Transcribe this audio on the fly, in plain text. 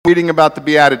reading about the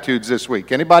Beatitudes this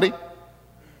week? Anybody?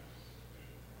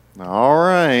 All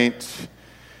right.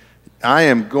 I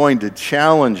am going to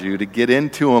challenge you to get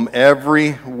into them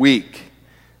every week.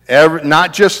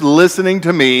 Not just listening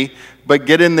to me, but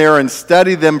get in there and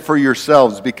study them for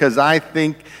yourselves, because I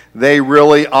think they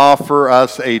really offer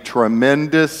us a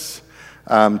tremendous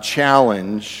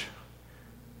challenge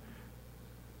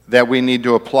that we need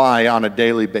to apply on a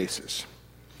daily basis.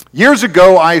 Years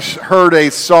ago, I heard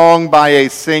a song by a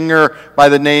singer by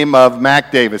the name of Mac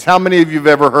Davis. How many of you have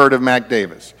ever heard of Mac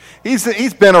Davis?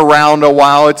 He's been around a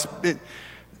while.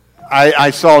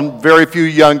 I saw very few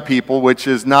young people, which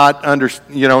is not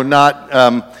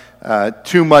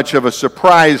too much of a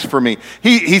surprise for me.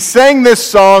 He sang this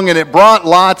song, and it brought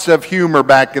lots of humor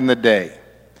back in the day.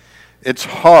 It's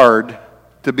hard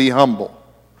to be humble.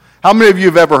 How many of you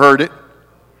have ever heard it?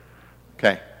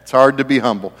 Okay. It's hard to be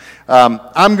humble.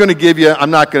 I'm going to give you,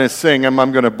 I'm not going to sing them.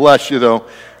 I'm going to bless you, though,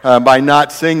 by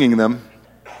not singing them.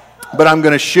 But I'm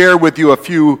going to share with you a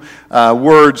few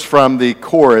words from the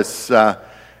chorus.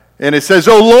 And it says,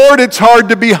 "Oh Lord, it's hard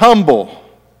to be humble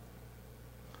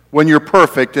when you're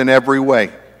perfect in every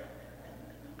way.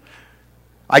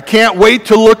 I can't wait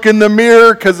to look in the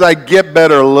mirror because I get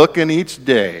better looking each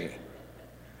day.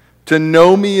 To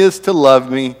know me is to love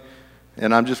me."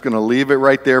 And I'm just going to leave it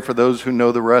right there for those who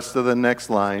know the rest of the next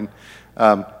line.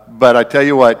 But I tell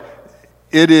you what,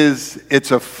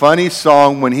 it's a funny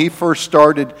song. When he first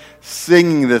started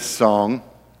singing this song,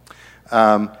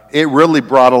 it really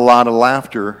brought a lot of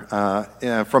laughter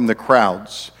from the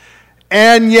crowds.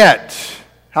 And yet,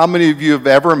 how many of you have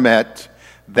ever met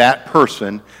that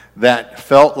person that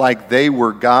felt like they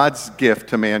were God's gift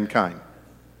to mankind?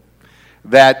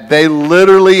 That they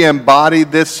literally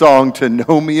embodied this song, "To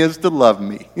know me is to love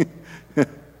me."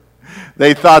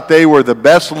 They thought they were the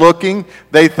best looking.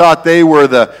 They thought they were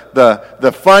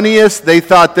the funniest. They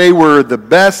thought they were the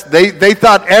best. They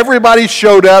thought everybody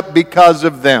showed up because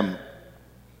of them.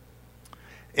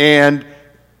 And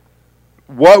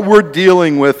what we're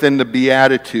dealing with in the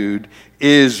Beatitude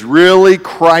is really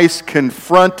Christ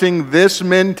confronting this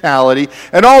mentality.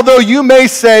 And although you may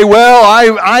say, "Well,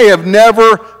 I have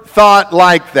never thought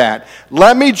like that,"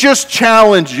 let me just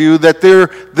challenge you that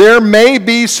there may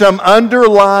be some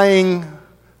underlying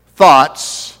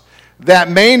thoughts that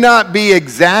may not be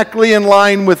exactly in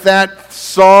line with that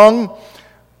song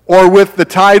or with the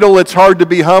title, "It's Hard to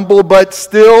Be Humble," but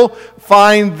still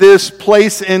find this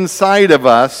place inside of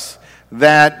us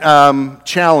that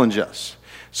challenge us.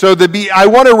 So I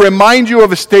want to remind you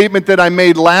of a statement that I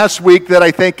made last week that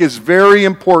I think is very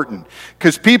important,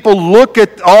 because people look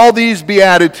at all these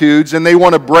Beatitudes and they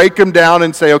want to break them down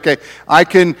and say, "Okay, I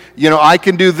can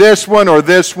do this one or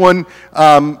this one,"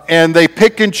 and they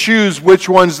pick and choose which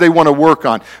ones they want to work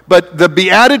on. But the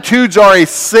Beatitudes are a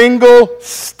single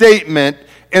statement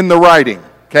in the writing.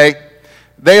 Okay.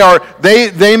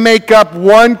 They make up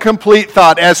one complete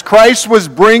thought. As Christ was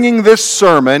bringing this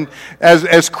sermon,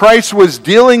 as Christ was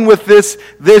dealing with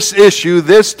this issue,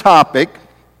 this topic,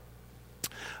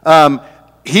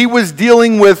 he was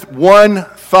dealing with one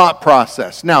thought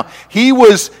process. Now, he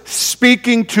was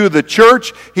speaking to the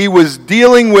church. He was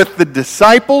dealing with the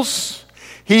disciples.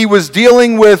 He was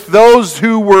dealing with those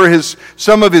who were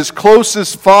some of his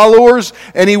closest followers,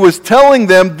 and he was telling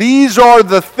them, these are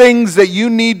the things that you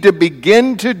need to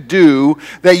begin to do,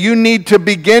 that you need to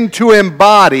begin to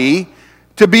embody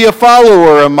to be a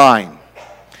follower of mine.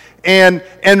 And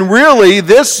really,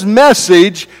 this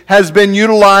message has been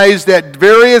utilized at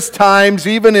various times,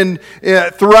 even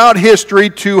throughout history,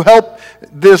 to help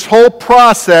this whole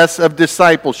process of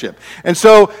discipleship. And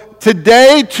so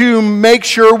today, to make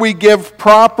sure we give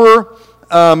proper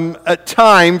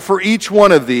time for each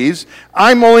one of these,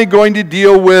 I'm only going to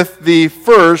deal with the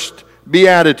first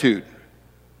beatitude.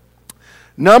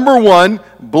 Number 1,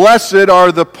 blessed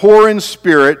are the poor in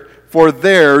spirit, for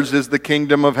theirs is the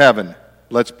kingdom of heaven.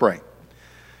 Let's pray.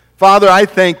 Father, I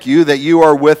thank you that you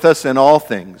are with us in all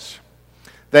things,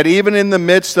 that even in the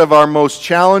midst of our most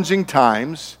challenging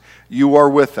times, you are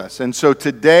with us. And so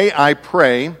today I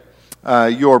pray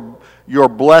your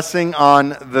blessing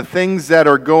on the things that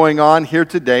are going on here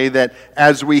today, that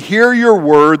as we hear your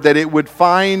word, that it would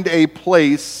find a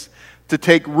place to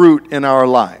take root in our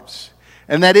lives,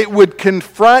 and that it would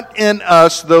confront in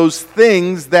us those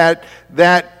things that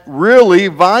really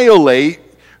violate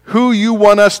who you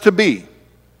want us to be.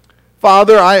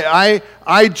 Father,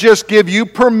 I just give you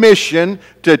permission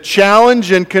to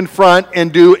challenge and confront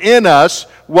and do in us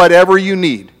whatever you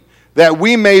need, that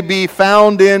we may be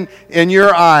found in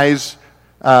your eyes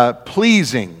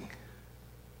pleasing.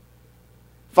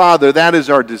 Father, that is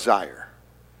our desire.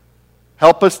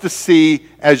 Help us to see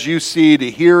as you see, to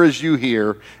hear as you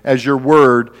hear, as your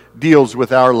word deals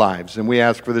with our lives. And we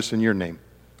ask for this in your name.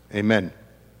 Amen.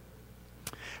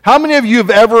 How many of you have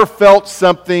ever felt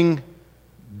something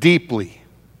deeply?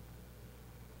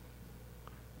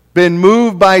 Been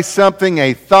moved by something,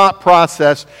 a thought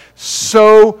process,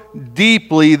 so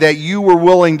deeply that you were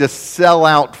willing to sell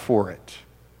out for it,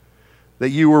 that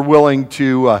you were willing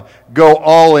to go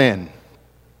all in.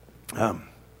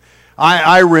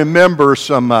 I remember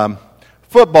some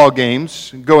football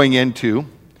games going into.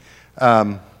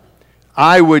 I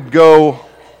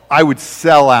would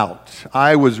sell out.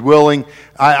 I was willing.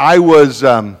 I was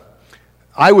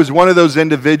one of those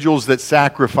individuals that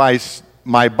sacrificed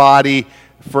my body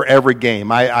for every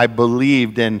game. I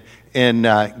believed in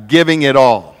giving it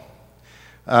all.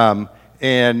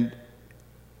 And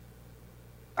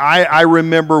I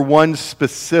remember one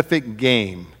specific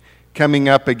game coming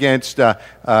up against our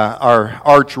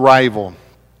arch rival.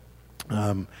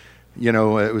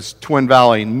 It was Twin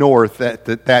Valley North at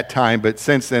that time, but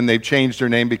since then they've changed their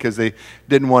name because they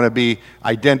didn't want to be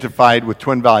identified with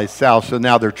Twin Valley South, so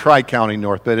now they're Tri-County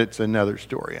North, but it's another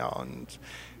story.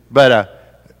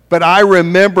 But I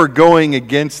remember going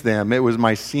against them. It was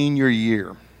my senior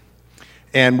year,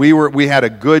 and we had a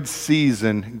good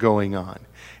season going on,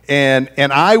 and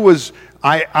I was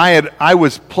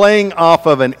playing off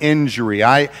of an injury.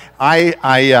 I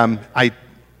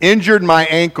injured my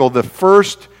ankle the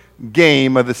first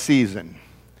game of the season.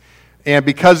 And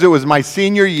because it was my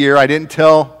senior year, I didn't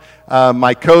tell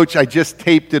my coach. I just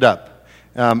taped it up.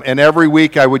 And every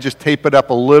week I would just tape it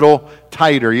up a little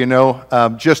tighter,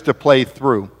 just to play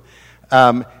through.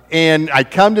 And I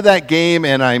come to that game,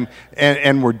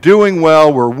 and we're doing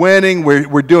well. We're winning.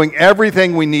 We're doing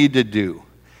everything we need to do.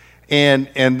 And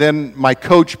then my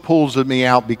coach pulls me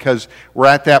out because we're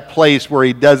at that place where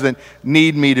he doesn't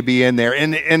need me to be in there.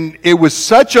 And it was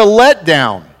such a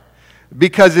letdown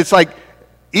because it's like,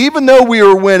 even though we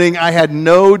were winning, I had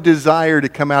no desire to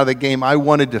come out of the game. I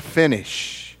wanted to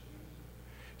finish.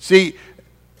 See,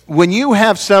 when you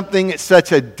have something,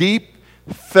 such a deep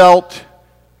felt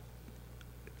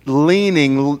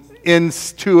leaning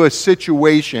into a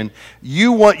situation,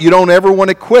 you don't ever want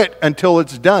to quit until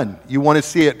it's done. You want to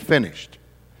see it finished.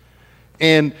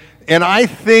 And I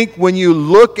think when you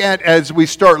look at, as we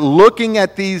start looking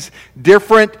at these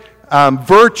different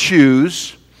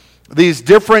virtues, these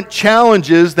different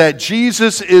challenges that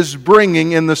Jesus is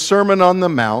bringing in the Sermon on the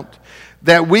Mount,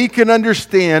 that we can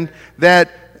understand that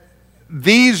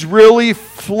these really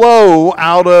flow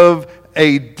out of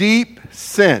a deep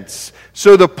sense.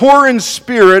 So the poor in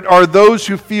spirit are those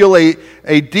who feel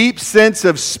a deep sense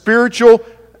of spiritual,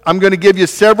 I'm going to give you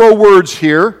several words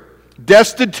here,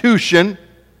 destitution,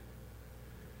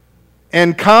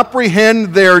 and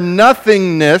comprehend their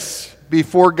nothingness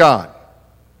before God.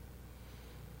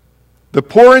 The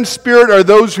poor in spirit are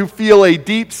those who feel a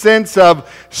deep sense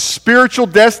of spiritual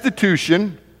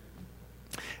destitution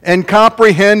and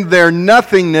comprehend their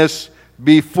nothingness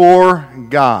before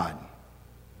God.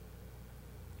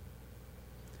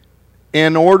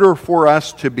 In order for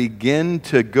us to begin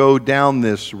to go down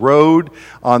this road,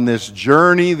 on this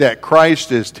journey that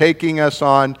Christ is taking us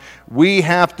on, we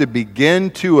have to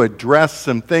begin to address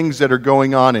some things that are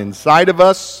going on inside of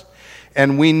us.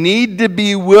 And we need to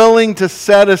be willing to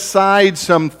set aside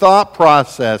some thought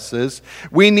processes.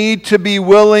 We need to be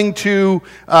willing to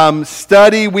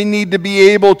study. We need to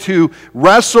be able to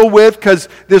wrestle with, because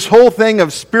this whole thing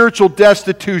of spiritual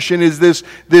destitution is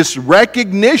this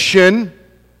recognition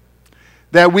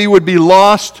that we would be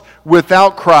lost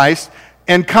without Christ.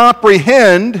 And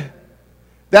comprehend,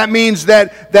 that means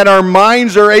that our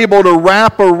minds are able to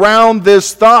wrap around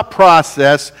this thought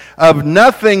process of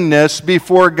nothingness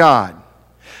before God.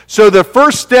 So the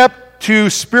first step to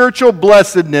spiritual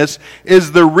blessedness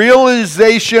is the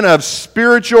realization of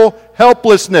spiritual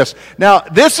helplessness. Now,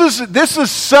 this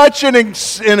is such an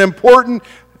important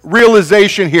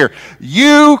realization here.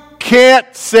 You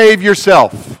can't save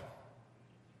yourself.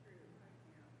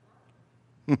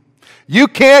 You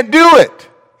can't do it.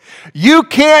 You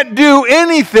can't do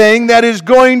anything that is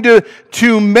going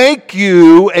to make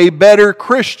you a better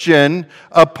Christian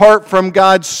apart from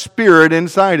God's Spirit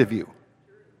inside of you.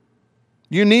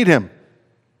 You need Him.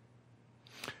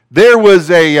 There was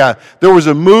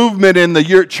a movement in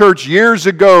the church years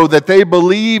ago that they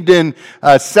believed in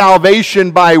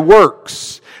salvation by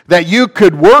works. That you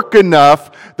could work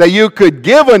enough, that you could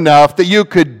give enough, that you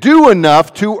could do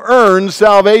enough to earn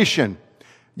salvation.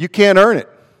 You can't earn it.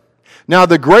 Now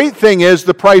the great thing is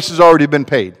the price has already been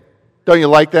paid. Don't you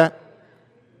like that?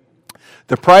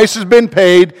 The price has been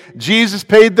paid. Jesus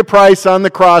paid the price on the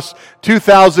cross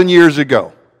 2,000 years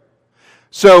ago.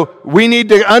 So we need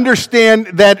to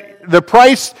understand that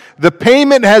the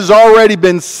payment has already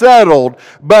been settled,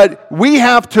 but we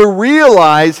have to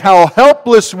realize how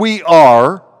helpless we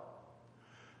are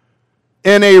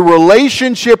in a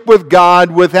relationship with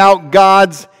God without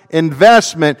God's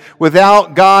investment,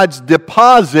 without God's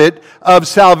deposit of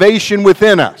salvation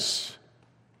within us.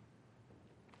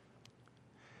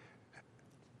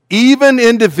 Even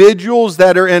individuals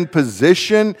that are in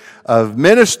position of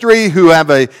ministry who have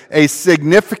a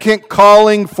significant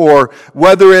calling for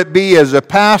whether it be as a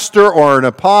pastor or an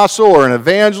apostle or an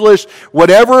evangelist,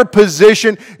 whatever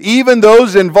position, even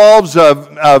those involved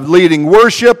of leading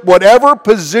worship, whatever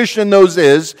position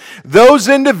those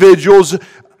individuals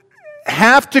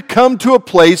have to come to a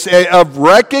place of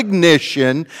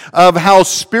recognition of how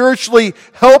spiritually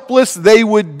helpless they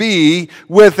would be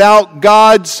without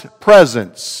God's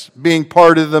presence being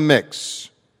part of the mix.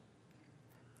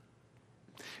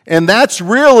 And that's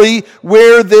really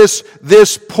where this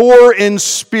poor in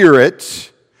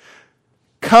spirit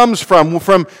comes from.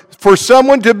 For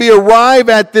someone to arrive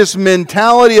at this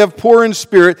mentality of poor in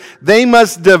spirit, they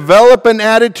must develop an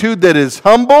attitude that is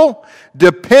humble,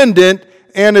 dependent,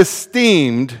 and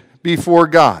esteemed before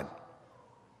God.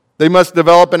 They must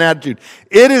develop an attitude.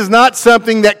 It is not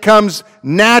something that comes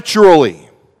naturally.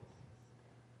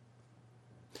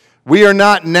 We are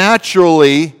not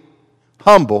naturally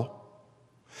humble.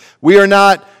 We are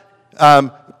not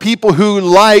people who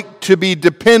like to be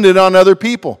dependent on other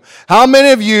people. How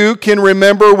many of you can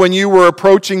remember when you were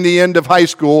approaching the end of high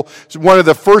school, one of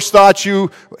the first thoughts you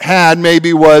had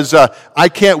maybe was, I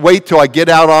can't wait till I get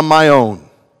out on my own.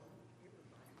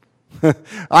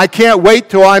 I can't wait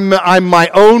till I'm my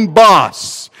own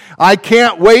boss. I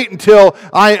can't wait until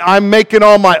I'm making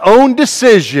all my own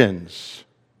decisions.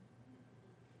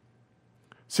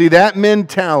 See, that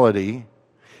mentality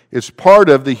is part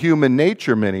of the human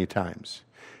nature many times.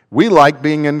 We like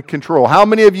being in control. How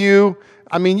many of you,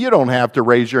 you don't have to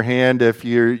raise your hand if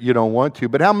you don't want to,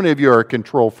 but how many of you are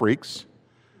control freaks?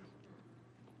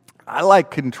 I like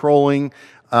controlling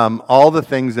all the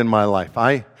things in my life.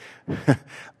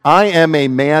 I am a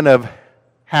man of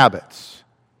habits,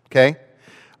 okay?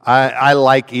 I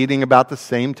like eating about the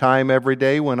same time every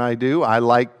day when I do. I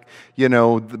like,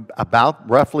 about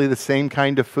roughly the same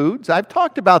kind of foods. I've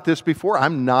talked about this before.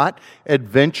 I'm not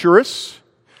adventurous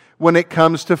when it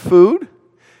comes to food.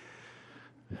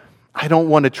 I don't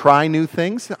want to try new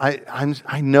things.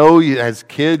 I know as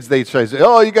kids they say,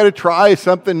 oh, you got to try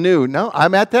something new. No,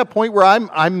 I'm at that point where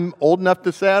I'm old enough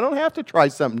to say I don't have to try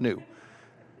something new.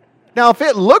 Now, if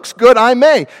it looks good, I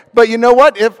may. But you know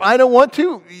what? If I don't want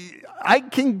to, I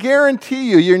can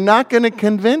guarantee you're not going to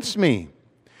convince me.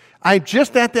 I'm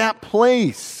just at that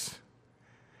place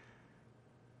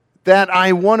that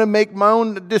I want to make my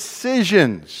own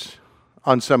decisions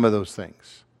on some of those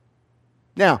things.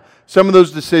 Now, some of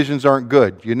those decisions aren't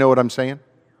good. You know what I'm saying?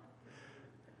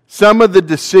 Some of the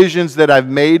decisions that I've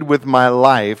made with my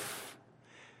life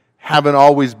haven't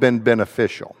always been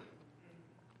beneficial.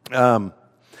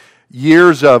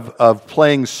 Years of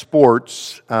playing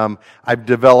sports, I've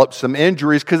developed some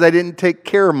injuries because I didn't take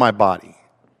care of my body.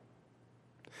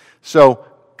 So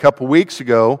a couple weeks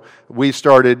ago, we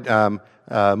started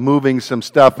moving some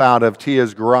stuff out of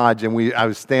Tia's garage, and I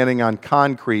was standing on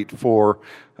concrete for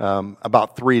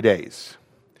about 3 days.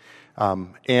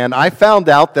 And I found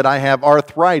out that I have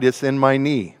arthritis in my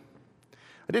knee.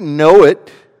 I didn't know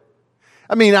it.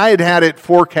 I had it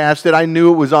forecasted. I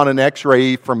knew it was on an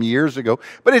x-ray from years ago,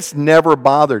 but it's never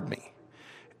bothered me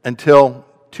until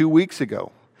 2 weeks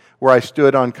ago, where I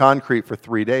stood on concrete for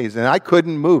 3 days, and I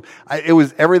couldn't move. It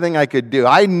was everything I could do.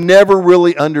 I never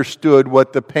really understood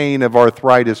what the pain of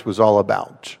arthritis was all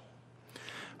about.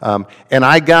 And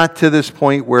I got to this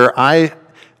point where I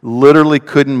literally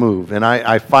couldn't move, and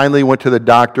I finally went to the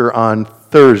doctor on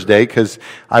Thursday because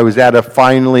I was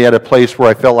finally at a place where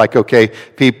I felt like, okay,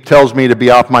 if he tells me to be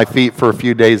off my feet for a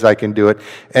few days, I can do it.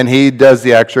 And he does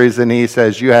the x-rays and he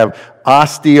says, you have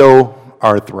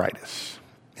osteoarthritis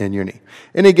in your knee.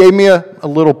 And he gave me a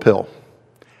little pill.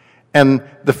 And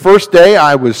the first day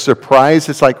I was surprised.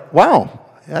 It's like, wow,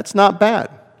 that's not bad.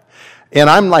 And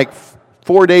I'm like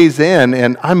 4 days in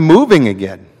and I'm moving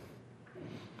again.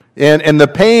 And the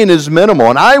pain is minimal.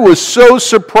 And I was so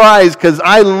surprised because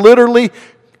I literally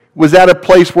was at a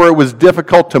place where it was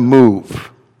difficult to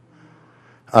move.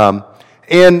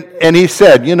 And he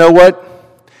said, you know what?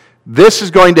 This is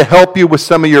going to help you with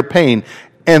some of your pain.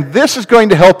 And this is going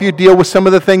to help you deal with some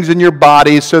of the things in your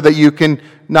body so that you can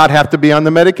not have to be on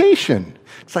the medication.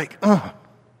 It's like,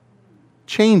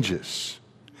 changes.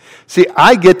 See,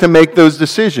 I get to make those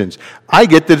decisions. I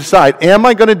get to decide, am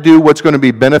I going to do what's going to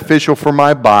be beneficial for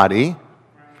my body,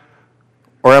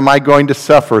 or am I going to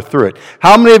suffer through it?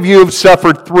 How many of you have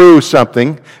suffered through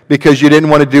something because you didn't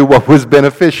want to do what was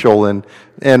beneficial and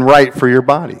right for your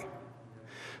body?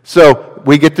 So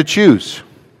we get to choose.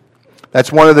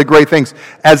 That's one of the great things.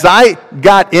 As I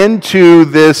got into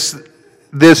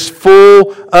this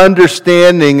full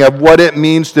understanding of what it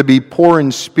means to be poor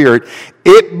in spirit,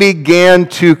 it began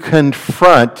to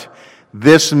confront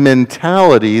this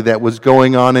mentality that was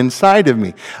going on inside of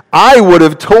me. I would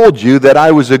have told you that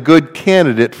I was a good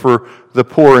candidate for the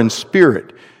poor in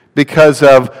spirit because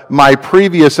of my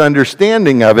previous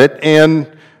understanding of it, and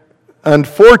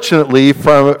unfortunately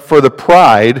for the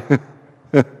pride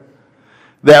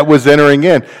that was entering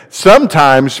in.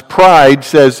 Sometimes pride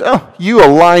says, oh, you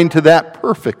align to that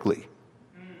perfectly.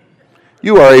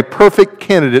 You are a perfect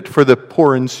candidate for the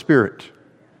poor in spirit.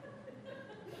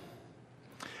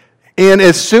 And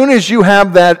as soon as you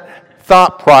have that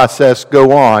thought process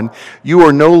go on, you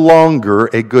are no longer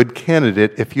a good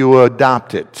candidate if you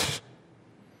adopt it.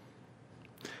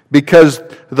 Because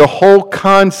the whole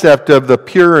concept of the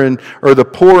the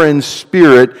poor in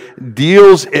spirit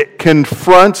it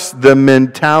confronts the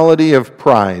mentality of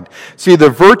pride. See, the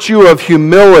virtue of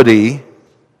humility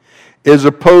is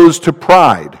opposed to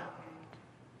pride.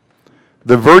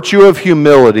 The virtue of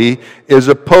humility is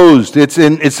opposed. It's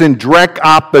in direct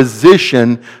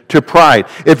opposition to pride.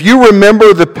 If you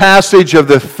remember the passage of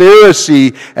the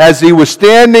Pharisee as he was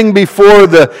standing before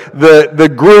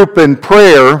the group in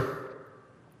prayer,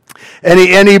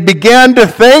 and he began to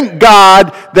thank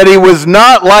God that he was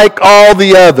not like all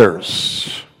the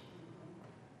others.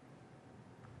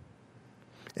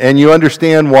 And you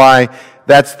understand why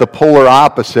that's the polar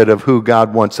opposite of who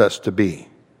God wants us to be.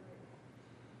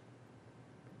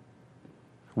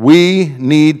 We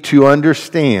need to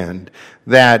understand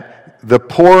that the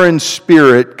poor in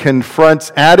spirit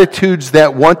confronts attitudes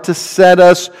that want to set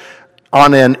us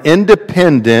on an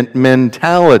independent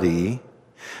mentality,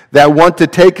 that want to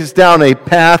take us down a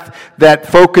path that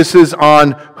focuses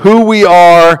on who we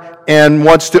are and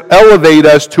wants to elevate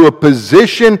us to a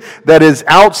position that is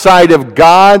outside of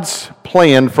God's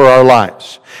plan for our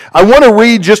lives. I want to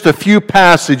read just a few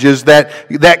passages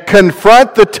that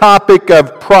confront the topic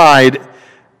of pride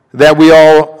that we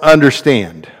all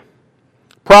understand.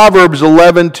 Proverbs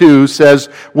 11:2 says,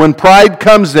 when pride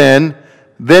comes in,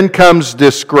 then comes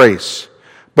disgrace,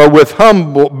 but with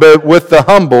the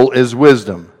humble is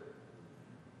wisdom.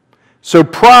 So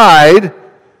pride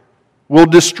will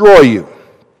destroy you.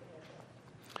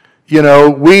 You know,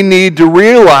 we need to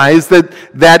realize that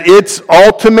its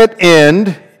ultimate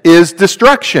end is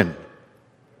destruction.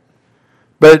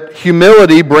 But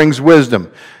humility brings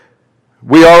wisdom.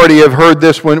 We already have heard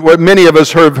this one. Many of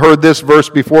us have heard this verse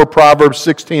before, Proverbs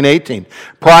 16:18.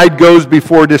 Pride goes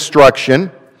before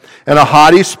destruction, and a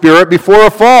haughty spirit before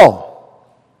a fall.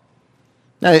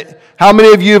 Now, how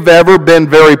many of you have ever been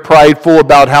very prideful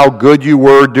about how good you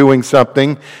were doing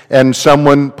something and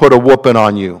someone put a whooping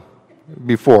on you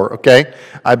before? Okay?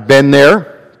 I've been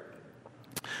there.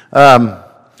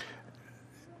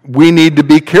 We need to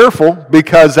be careful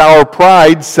because our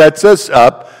pride sets us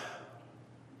up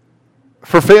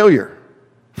for failure,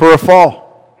 for a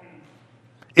fall.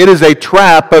 It is a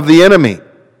trap of the enemy.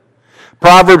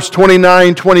 Proverbs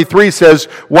 29:23 says,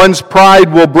 one's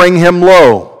pride will bring him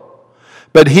low,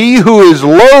 but he who is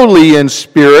lowly in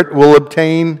spirit will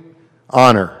obtain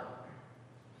honor.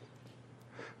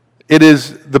 It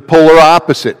is the polar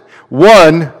opposite.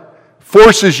 One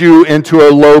forces you into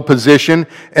a low position,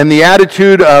 and the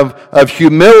attitude of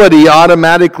humility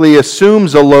automatically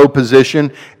assumes a low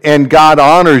position, and God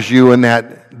honors you in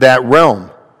that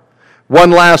realm.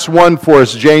 One last one for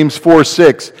us, James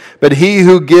 4:6. But he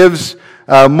who gives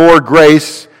more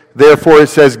grace, therefore it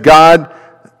says, God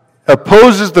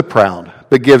opposes the proud,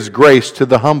 but gives grace to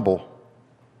the humble.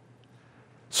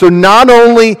 So not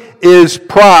only is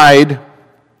pride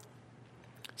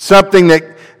something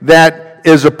that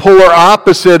is a polar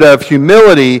opposite of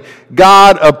humility,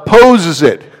 God opposes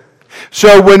it.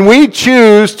 So when we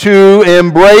choose to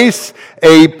embrace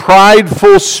a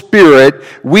prideful spirit,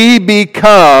 we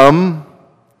become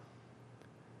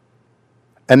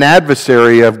an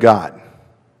adversary of God.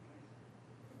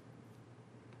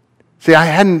 See, I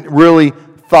hadn't really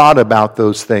thought about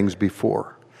those things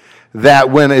before.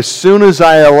 That as soon as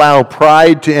I allow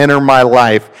pride to enter my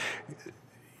life,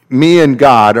 me and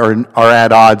God are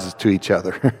at odds to each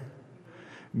other.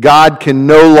 God can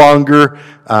no longer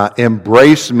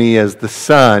embrace me as the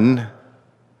son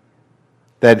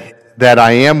that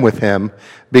I am with him,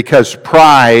 because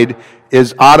pride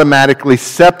is automatically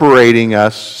separating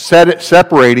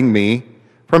me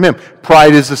from him.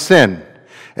 Pride is a sin.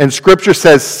 And Scripture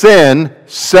says sin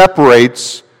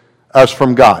separates us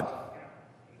from God.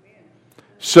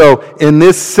 So in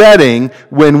this setting,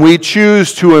 when we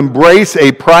choose to embrace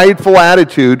a prideful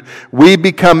attitude, we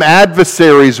become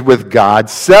adversaries with God,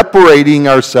 separating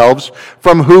ourselves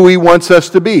from who He wants us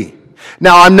to be.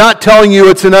 Now, I'm not telling you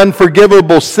it's an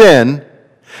unforgivable sin,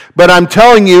 but I'm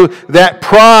telling you that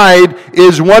pride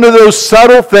is one of those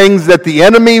subtle things that the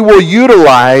enemy will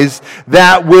utilize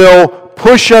that will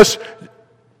push us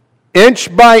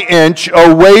inch by inch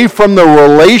away from the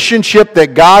relationship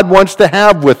that God wants to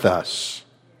have with us.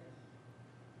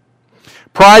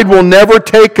 Pride will never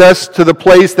take us to the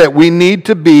place that we need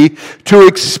to be to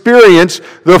experience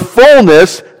the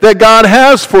fullness that God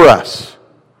has for us.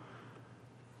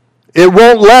 It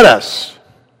won't let us.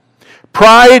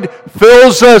 Pride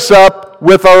fills us up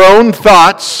with our own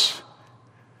thoughts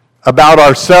about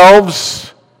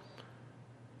ourselves,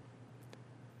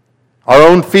 our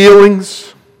own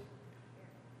feelings.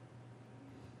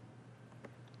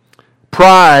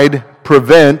 Pride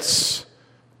prevents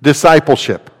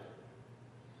discipleship.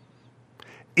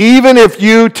 Even if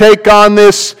you take on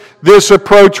this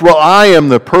approach, well, I am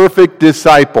the perfect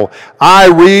disciple. I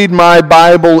read my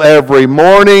Bible every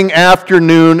morning,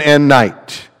 afternoon, and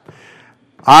night.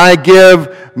 I give,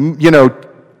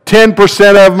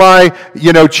 10% of my,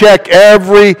 check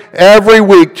every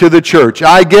week to the church.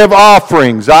 I give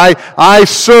offerings. I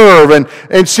serve.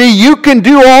 And see, you can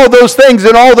do all those things.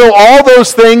 And although all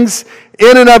those things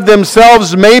in and of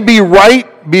themselves may be right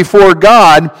before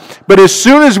God, but as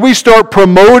soon as we start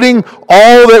promoting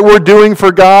all that we're doing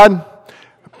for God,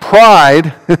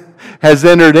 pride has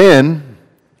entered in,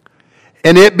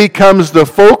 and it becomes the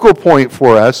focal point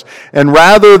for us. And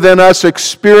rather than us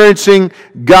experiencing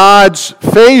God's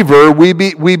favor, we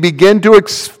begin to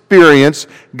experience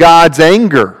God's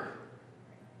anger.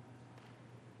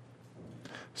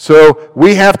 So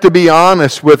we have to be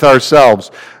honest with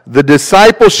ourselves. The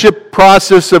discipleship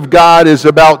process of God is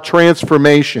about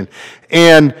transformation.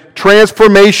 And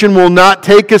transformation will not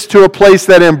take us to a place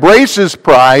that embraces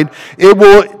pride. It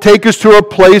will take us to a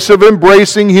place of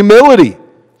embracing humility.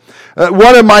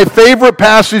 One of my favorite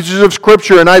passages of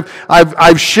Scripture, and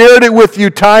I've shared it with you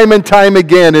time and time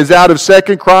again, is out of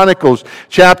 2 Chronicles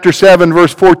chapter 7,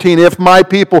 verse 14. If my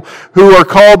people who are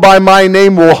called by my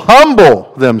name will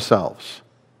humble themselves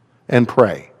and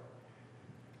pray.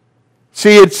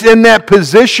 See, it's in that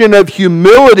position of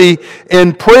humility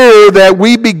and prayer that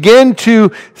we begin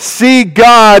to see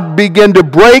God begin to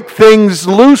break things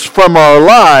loose from our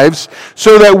lives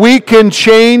so that we can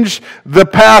change the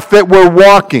path that we're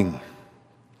walking.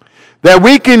 That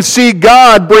we can see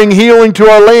God bring healing to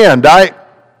our land. I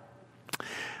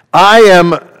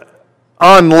am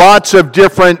on lots of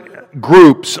different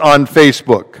groups on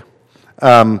Facebook,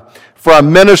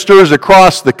 from ministers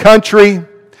across the country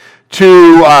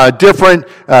to different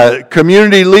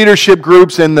community leadership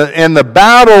groups and the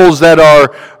battles that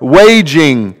are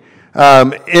waging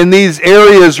in these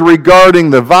areas regarding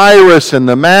the virus and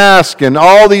the mask and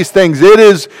all these things. It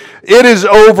is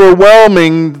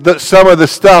overwhelming, some of the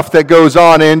stuff that goes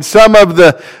on, and some of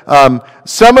the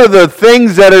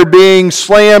things that are being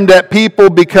slammed at people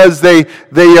because they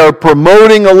are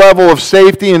promoting a level of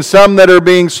safety, and some that are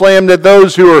being slammed at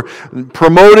those who are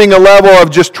promoting a level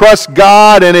of just trust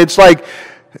God. And it's like,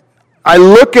 I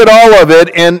look at all of it,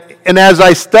 and as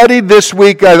I studied this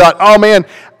week, I thought, oh man,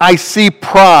 I see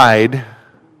pride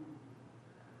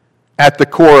at the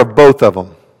core of both of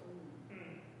them.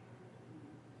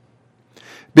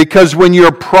 Because when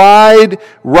your pride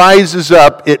rises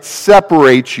up, it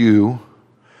separates you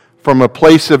from a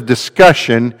place of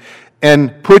discussion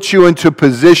and puts you into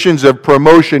positions of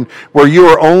promotion where you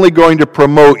are only going to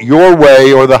promote your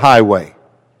way or the highway.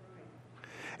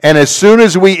 And as soon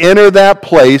as we enter that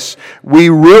place, we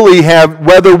really have,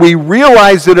 whether we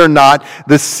realize it or not,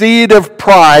 the seed of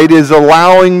pride is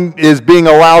being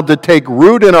allowed to take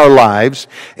root in our lives,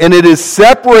 and it is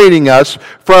separating us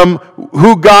from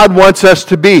who God wants us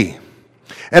to be.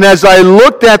 And as I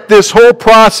looked at this whole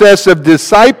process of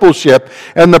discipleship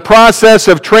and the process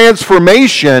of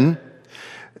transformation,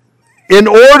 in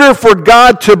order for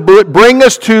God to bring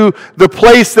us to the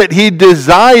place that He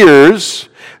desires,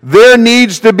 there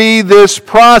needs to be this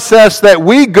process that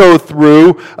we go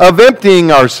through of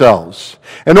emptying ourselves.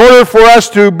 In order for us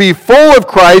to be full of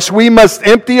Christ, we must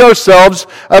empty ourselves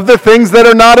of the things that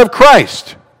are not of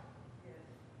Christ.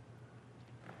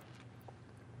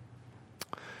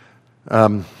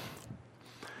 Our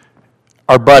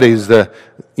buddies, the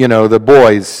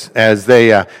boys, as they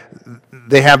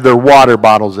have their water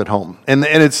bottles at home, and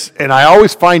I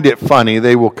always find it funny.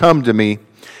 They will come to me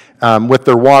with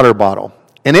their water bottle,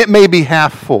 and it may be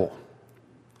half full,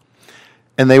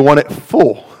 and they want it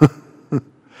full.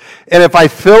 And if I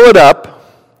fill it up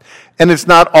and it's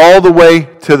not all the way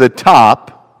to the top,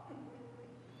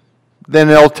 then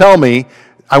they'll tell me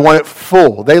I want it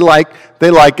full. They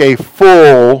like a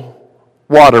full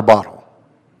water bottle.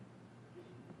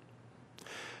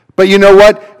 But you know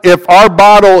what? If our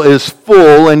bottle is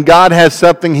full and God has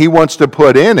something He wants to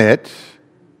put in it,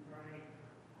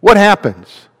 what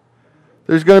happens?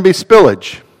 There's going to be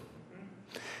spillage.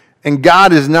 And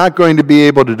God is not going to be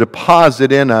able to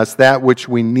deposit in us that which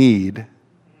we need.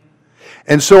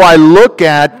 And so I look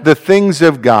at the things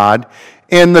of God,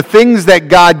 and the things that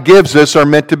God gives us are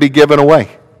meant to be given away.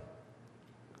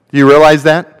 Do you realize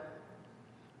that?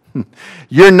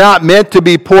 You're not meant to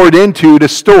be poured into to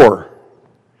store.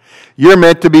 You're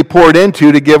meant to be poured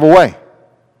into to give away.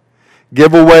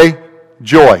 Give away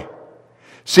joy.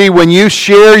 See, when you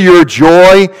share your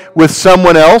joy with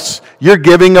someone else, you're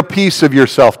giving a piece of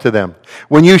yourself to them.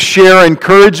 When you share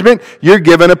encouragement, you're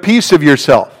giving a piece of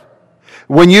yourself.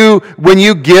 When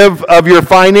you give of your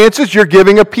finances, you're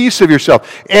giving a piece of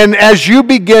yourself. And as you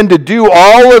begin to do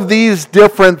all of these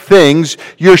different things,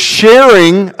 you're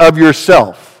sharing of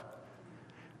yourself.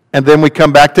 And then we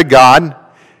come back to God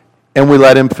and we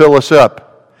let Him fill us up.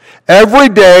 Every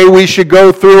day we should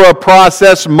go through a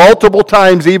process multiple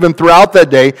times even throughout that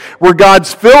day where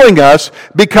God's filling us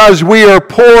because we are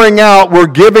pouring out, we're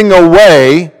giving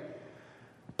away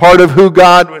part of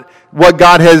what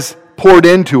God has poured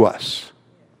into us.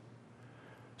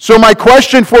 So my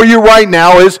question for you right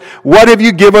now is, what have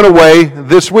you given away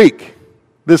this week,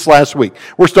 this last week?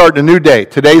 We're starting a new day.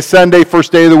 Today's Sunday,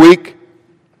 first day of the week.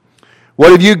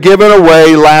 What have you given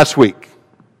away last week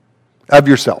of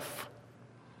yourself?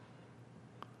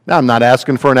 Now, I'm not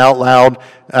asking for an out loud,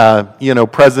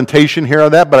 presentation here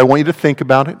on that, but I want you to think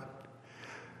about it.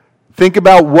 Think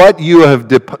about what you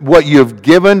have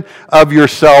given of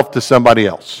yourself to somebody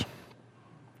else.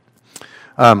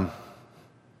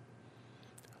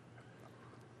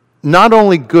 Not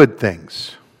only good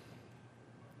things.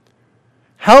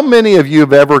 How many of you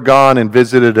have ever gone and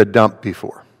visited a dump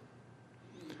before?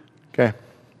 Okay.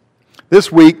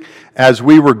 This week, as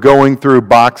we were going through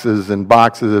boxes and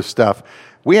boxes of stuff,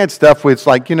 we had stuff where it's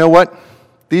like, you know what?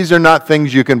 These are not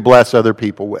things you can bless other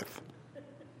people with.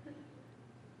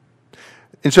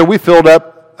 And so we filled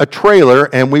up a trailer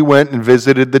and we went and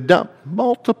visited the dump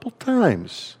multiple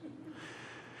times.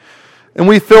 And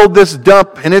we filled this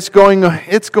dump, and it's going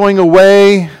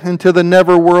away into the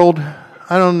never world.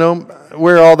 I don't know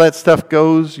where all that stuff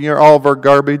goes. All of our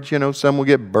garbage, some will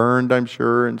get burned, I'm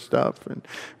sure, and stuff, and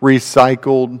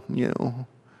recycled.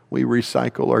 We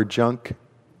recycle our junk.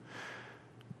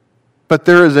 But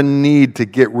there is a need to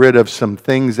get rid of some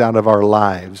things out of our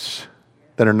lives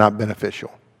that are not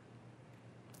beneficial.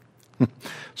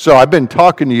 So I've been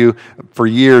talking to you for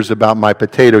years about my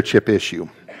potato chip issue.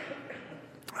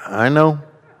 I know.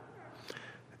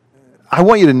 I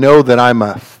want you to know that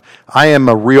I am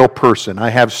a real person. I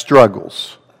have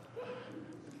struggles.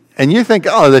 And you think,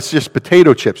 oh, that's just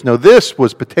potato chips. No, this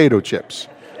was potato chips.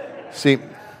 See,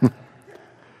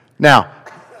 now,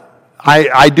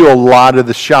 I do a lot of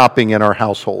the shopping in our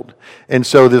household. And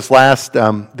so this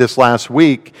last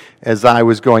week, as I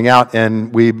was going out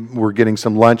and we were getting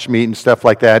some lunch meat and stuff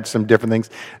like that, some different things,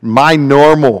 my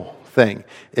normal thing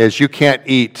is you can't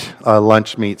eat a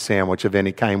lunch meat sandwich of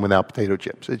any kind without potato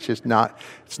chips. It's just not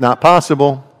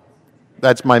possible.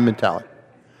 That's my mentality.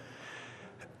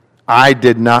 I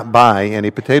did not buy any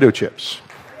potato chips.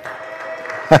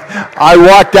 I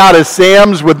walked out of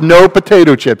Sam's with no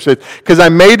potato chips because I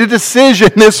made a decision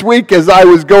this week as I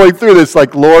was going through this,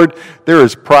 like, Lord, there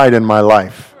is pride in my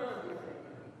life.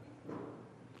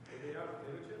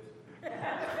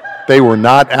 They were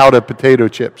not out of potato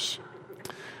chips.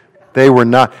 They were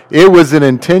not. It was an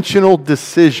intentional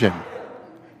decision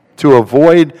to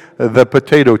avoid the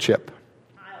potato chip.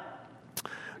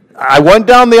 I went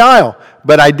down the aisle,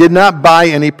 but I did not buy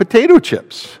any potato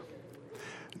chips.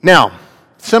 Now,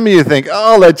 some of you think,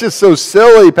 oh, that's just so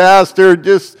silly, Pastor.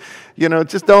 Just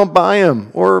don't buy them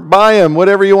or buy them,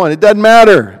 whatever you want. It doesn't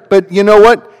matter. But you know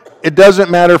what? It doesn't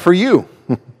matter for you.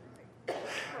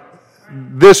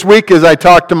 This week, as I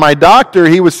talked to my doctor,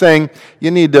 he was saying,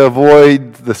 you need to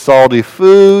avoid the salty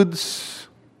foods.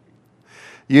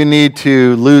 You need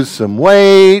to lose some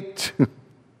weight.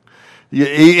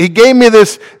 He gave me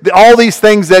all these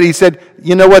things that he said,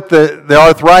 you know what, the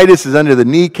arthritis is under the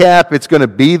kneecap. It's going to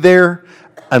be there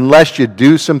unless you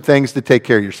do some things to take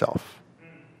care of yourself.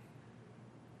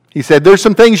 He said, there's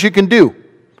some things you can do.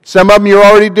 Some of them you're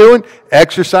already doing.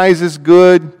 Exercise is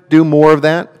good. Do more of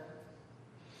that.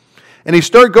 And he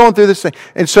started going through this thing.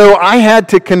 And so I had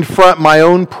to confront my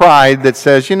own pride that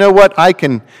says, you know what, I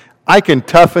can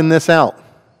toughen this out.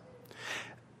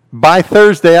 By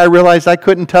Thursday, I realized I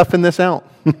couldn't toughen this out.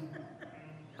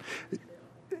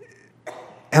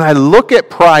 And I look at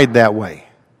pride that way.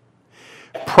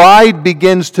 Pride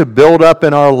begins to build up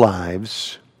in our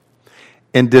lives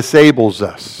and disables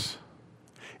us.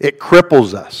 It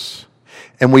cripples us.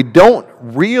 And we don't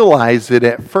realize it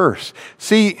at first.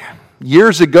 See,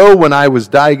 years ago when I was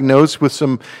diagnosed with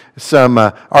some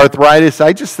arthritis,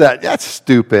 I just thought, that's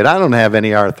stupid. I don't have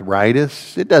any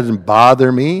arthritis. It doesn't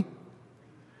bother me.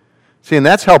 See, and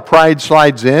that's how pride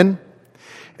slides in.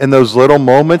 In those little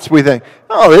moments, we think,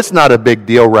 oh, it's not a big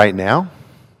deal right now.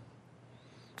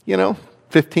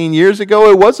 15 years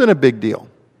ago, it wasn't a big deal.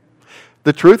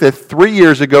 The truth is, 3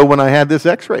 years ago when I had this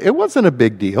x-ray, it wasn't a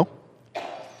big deal.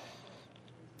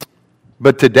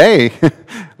 But today,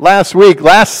 last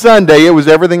Sunday, it was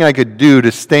everything I could do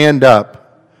to stand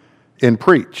up and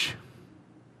preach.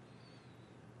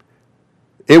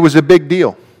 It was a big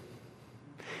deal.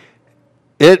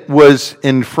 It was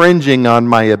infringing on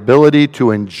my ability to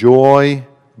enjoy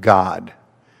God,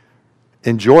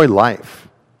 enjoy life.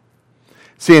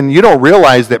 See, and you don't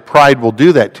realize that pride will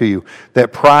do that to you.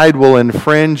 That pride will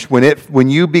infringe when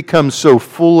you become so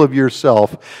full of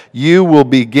yourself, you will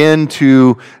begin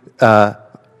to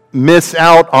miss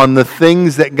out on the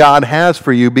things that God has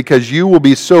for you because you will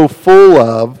be so full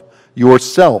of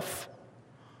yourself.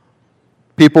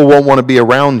 People won't want to be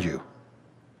around you.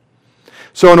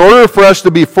 So in order for us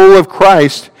to be full of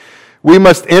Christ, we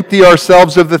must empty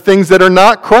ourselves of the things that are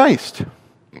not Christ.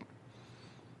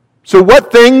 So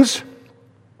what things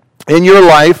in your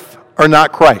life are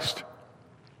not Christ?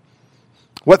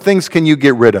 What things can you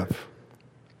get rid of?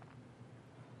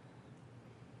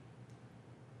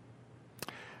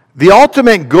 The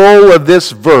ultimate goal of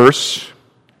this verse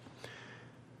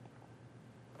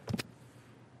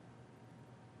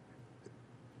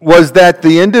was that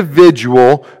the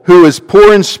individual who is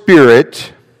poor in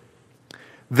spirit,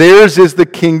 theirs is the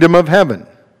kingdom of heaven.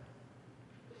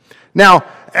 Now,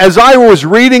 as I was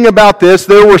reading about this,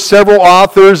 there were several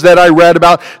authors that I read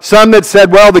about. Some that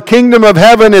said, well, the kingdom of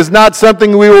heaven is not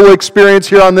something we will experience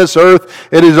here on this earth.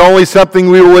 It is only something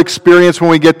we will experience when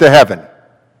we get to heaven.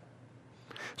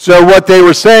 So what they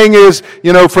were saying is,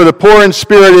 for the poor in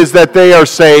spirit is that they are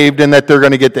saved and that they're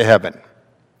going to get to heaven.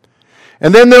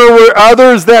 And then there were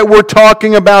others that were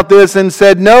talking about this and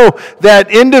said, no, that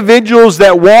individuals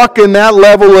that walk in that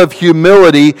level of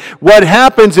humility, what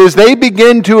happens is they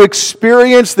begin to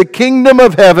experience the kingdom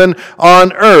of heaven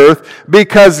on earth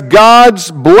because God's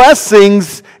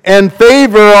blessings and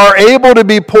favor are able to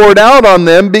be poured out on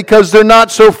them because they're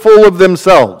not so full of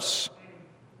themselves.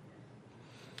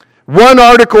 One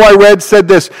article I read said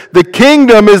this, the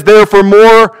kingdom is therefore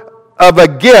more of a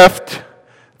gift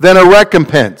than a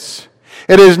recompense.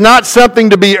 It is not something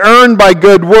to be earned by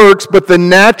good works, but the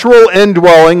natural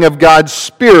indwelling of God's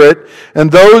Spirit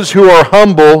and those who are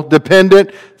humble,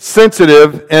 dependent,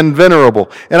 sensitive, and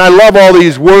venerable. And I love all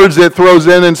these words it throws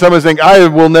in, and some think, I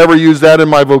will never use that in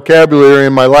my vocabulary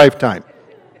in my lifetime.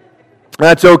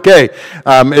 That's okay.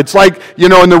 It's like,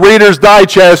 in the Reader's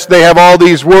Digest, they have all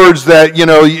these words that,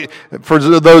 for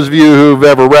those of you who've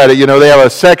ever read it, they have a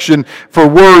section for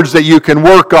words that you can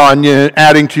work on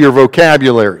adding to your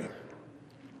vocabulary.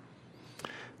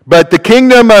 But the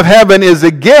kingdom of heaven is a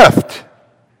gift.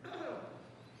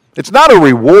 It's not a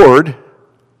reward.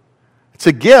 It's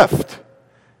a gift.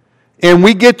 And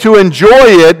we get to enjoy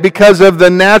it because of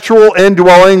the natural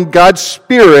indwelling God's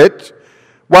Spirit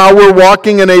while we're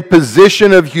walking in a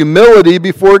position of humility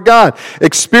before God.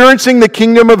 Experiencing the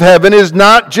kingdom of heaven is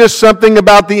not just something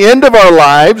about the end of our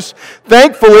lives.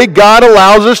 Thankfully, God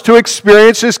allows us to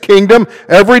experience His kingdom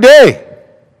every day.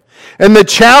 And the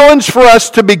challenge for us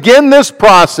to begin this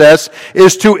process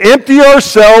is to empty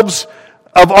ourselves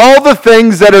of all the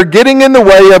things that are getting in the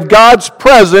way of God's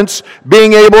presence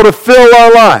being able to fill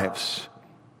our lives.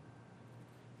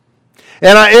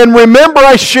 And remember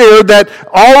I shared that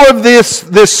all of this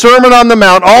Sermon on the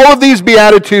Mount, all of these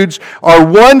Beatitudes are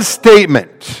one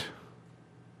statement.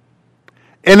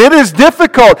 And it is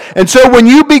difficult. And so when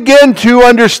you begin to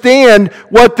understand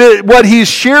what he's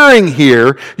sharing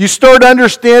here, you start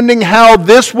understanding how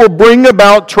this will bring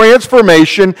about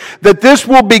transformation, that this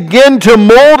will begin to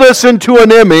mold us into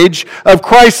an image of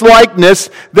Christ-likeness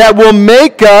that will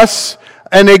make us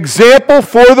an example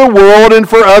for the world and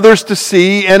for others to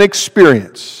see and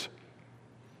experience.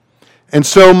 And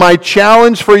so my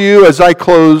challenge for you as I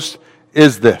close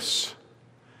is this.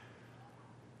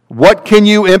 What can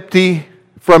you empty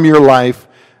from your life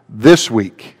this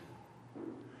week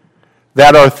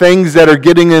that are things that are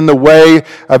getting in the way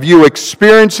of you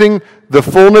experiencing the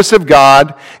fullness of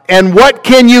God? And what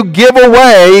can you give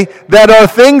away that are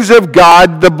things of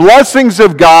God, the blessings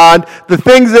of God, the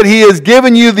things that He has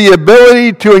given you the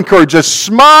ability to encourage? A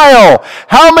smile.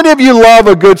 How many of you love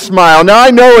a good smile? Now,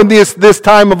 I know in this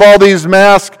time of all these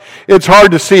masks, it's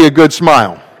hard to see a good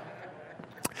smile.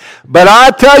 But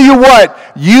I tell you what,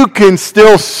 you can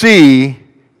still see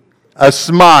a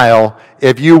smile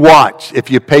if you watch,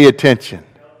 if you pay attention.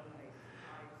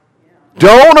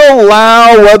 Don't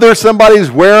allow whether somebody's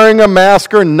wearing a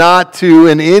mask or not to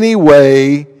in any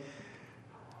way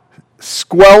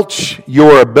squelch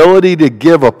your ability to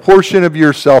give a portion of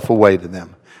yourself away to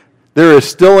them. There is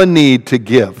still a need to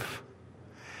give.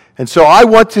 And so I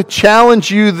want to challenge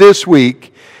you this week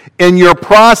in your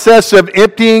process of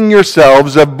emptying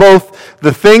yourselves of both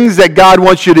the things that God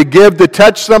wants you to give to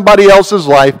touch somebody else's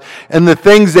life and the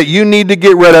things that you need to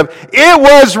get rid of. It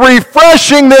was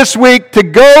refreshing this week to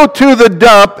go to the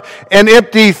dump and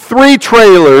empty 3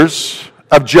 trailers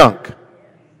of junk.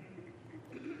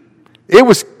 It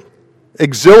was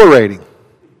exhilarating.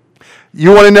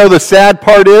 You want to know the sad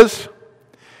part is?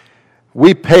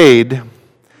 We paid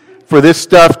for this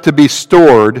stuff to be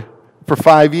stored for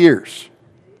 5 years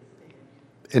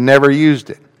and never used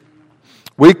it.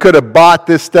 We could have bought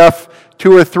this stuff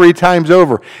 2 or 3 times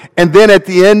over. And then at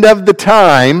the end of the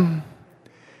time,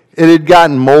 it had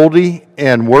gotten moldy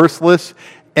and worthless.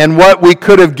 And what we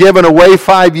could have given away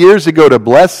 5 years ago to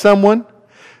bless someone,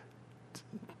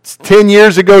 10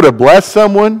 years ago to bless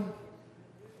someone,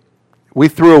 we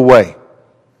threw away.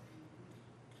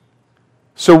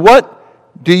 So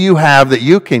what do you have that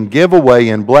you can give away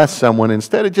and bless someone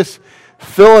instead of just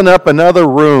filling up another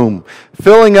room,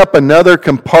 filling up another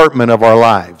compartment of our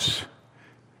lives?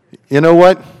 You know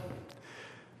what?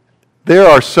 There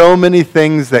are so many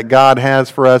things that God has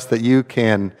for us that you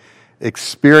can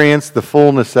experience the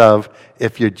fullness of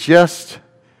if you just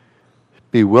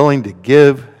be willing to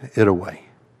give it away.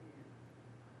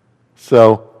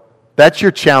 So that's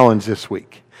your challenge this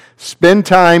week. Spend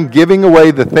time giving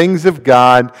away the things of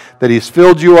God that He's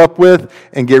filled you up with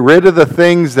and get rid of the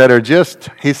things that are just,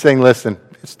 He's saying, listen,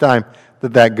 it's time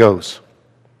that goes.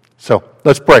 So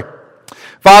let's pray.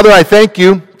 Father, I thank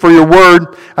you for your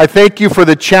word. I thank you for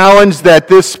the challenge that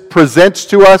this presents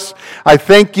to us. I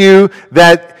thank you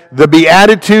that the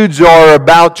Beatitudes are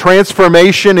about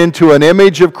transformation into an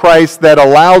image of Christ that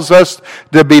allows us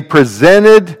to be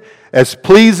presented as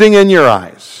pleasing in your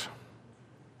eyes.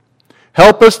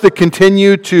 Help us to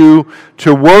continue to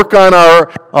work on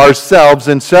ourselves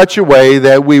in such a way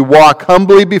that we walk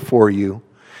humbly before you,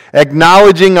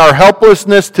 acknowledging our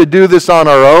helplessness to do this on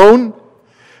our own,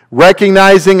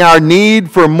 recognizing our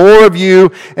need for more of you,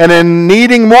 and in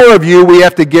needing more of you, we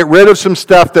have to get rid of some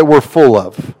stuff that we're full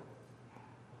of.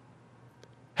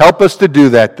 Help us to do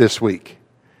that this week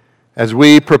as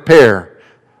we prepare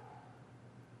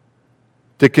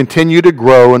to continue to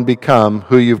grow and become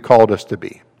who you've called us to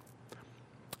be.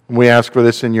 And we ask for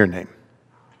this in your name.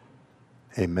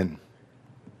 Amen.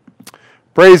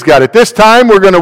 Praise God. At this time, we're going to